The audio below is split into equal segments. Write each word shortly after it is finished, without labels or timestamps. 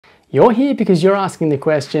You're here because you're asking the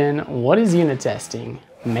question, what is unit testing?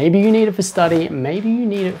 Maybe you need it for study, maybe you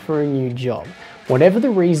need it for a new job. Whatever the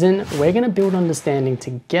reason, we're going to build understanding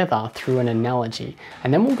together through an analogy,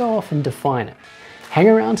 and then we'll go off and define it. Hang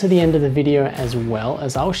around to the end of the video as well,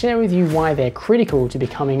 as I'll share with you why they're critical to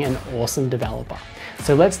becoming an awesome developer.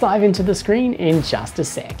 So let's dive into the screen in just a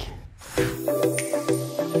sec.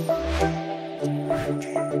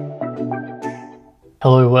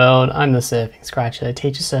 Hello world, I'm the Surfing Scratcher,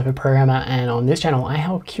 teacher surfer programmer, and on this channel I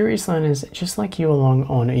help curious learners just like you along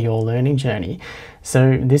on your learning journey.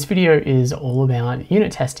 So this video is all about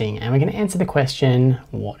unit testing, and we're going to answer the question,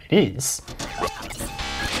 what it is.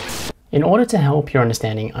 In order to help your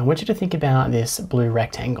understanding, I want you to think about this blue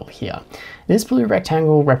rectangle here. This blue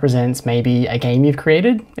rectangle represents maybe a game you've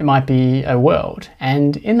created. It might be a world,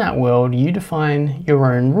 and in that world you define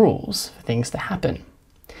your own rules for things to happen.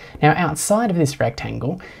 Now, outside of this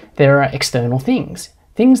rectangle, there are external things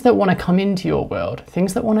that want to come into your world,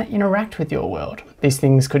 things that want to interact with your world. These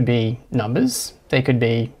things could be numbers, they could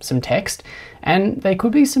be some text, and they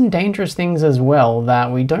could be some dangerous things as well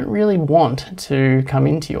that we don't really want to come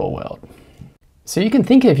into your world. So you can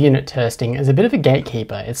think of unit testing as a bit of a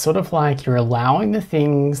gatekeeper. It's sort of like you're allowing the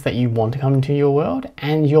things that you want to come into your world,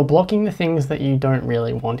 and you're blocking the things that you don't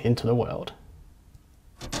really want into the world.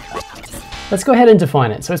 Let's go ahead and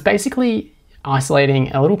define it. So it's basically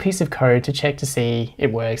isolating a little piece of code to check to see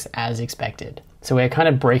it works as expected. So we're kind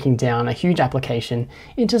of breaking down a huge application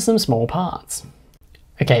into some small parts.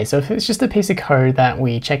 Okay, so if it's just a piece of code that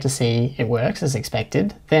we check to see it works as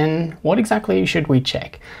expected, then what exactly should we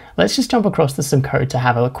check? Let's just jump across to some code to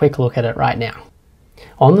have a quick look at it right now.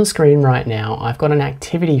 On the screen right now, I've got an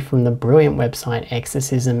activity from the brilliant website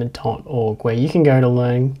exercism.org where you can go to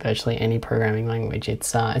learn virtually any programming language.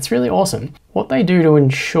 It's really awesome. What they do to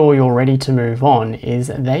ensure you're ready to move on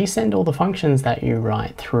is they send all the functions that you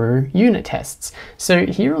write through unit tests. So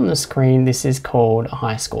here on the screen, this is called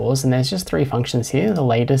high scores, and there's just three functions here: the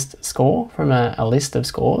latest score from a list of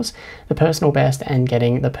scores, the personal best, and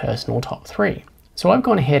getting the personal top three. So I've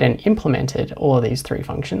gone ahead and implemented all of these three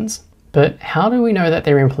functions. But how do we know that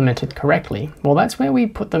they're implemented correctly? Well, that's where we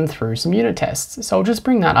put them through some unit tests. So I'll just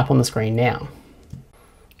bring that up on the screen now.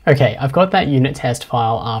 Okay, I've got that unit test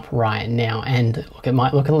file up right now, and look, it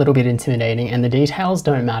might look a little bit intimidating and the details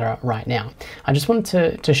don't matter right now. I just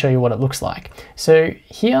wanted to show you what it looks like. So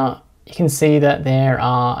here you can see that there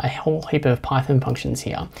are a whole heap of Python functions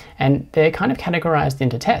here, and they're kind of categorized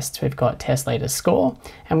into tests. We've got test latest score,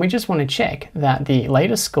 and we just want to check that the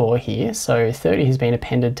latest score here, so 30 has been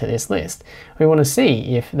appended to this list. We want to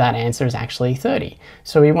see if that answer is actually 30.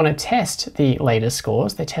 So we want to test the latest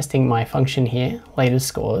scores. They're testing my function here, latest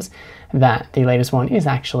scores, that the latest one is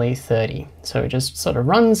actually 30. So it just sort of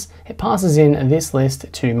runs, it passes in this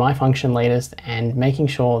list to my function latest and making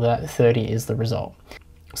sure that 30 is the result.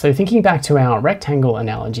 So thinking back to our rectangle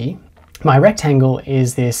analogy, my rectangle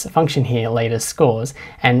is this function here, latest scores,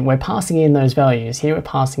 and we're passing in those values. Here we're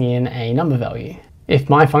passing in a number value. If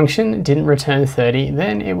my function didn't return 30,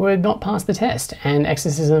 then it would not pass the test, and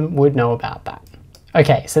Exercism would know about that.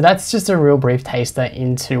 Okay, so that's just a real brief taster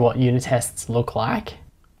into what unit tests look like.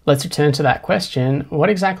 Let's return to that question, what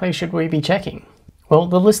exactly should we be checking? Well,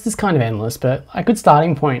 the list is kind of endless, but a good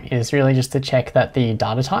starting point is really just to check that the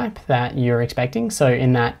data type that you're expecting. So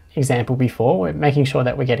in that example before, we're making sure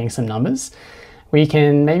that we're getting some numbers. We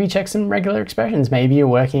can maybe check some regular expressions. Maybe you're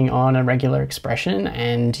working on a regular expression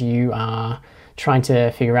and you are trying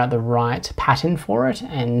to figure out the right pattern for it,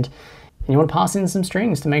 and you want to pass in some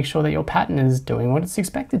strings to make sure that your pattern is doing what it's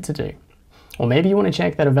expected to do. Or maybe you want to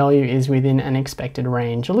check that a value is within an expected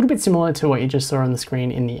range, a little bit similar to what you just saw on the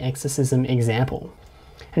screen in the Exercism example.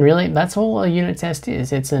 And really, that's all a unit test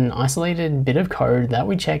is. It's an isolated bit of code that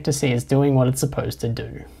we check to see it's doing what it's supposed to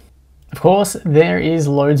do. Of course, there is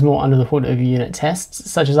loads more under the hood of unit tests,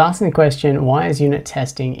 such as asking the question, why is unit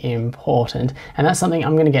testing important? And that's something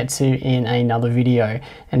I'm going to get to in another video.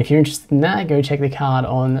 And if you're interested in that, go check the card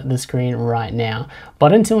on the screen right now.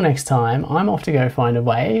 But until next time, I'm off to go find a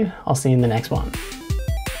wave. I'll see you in the next one.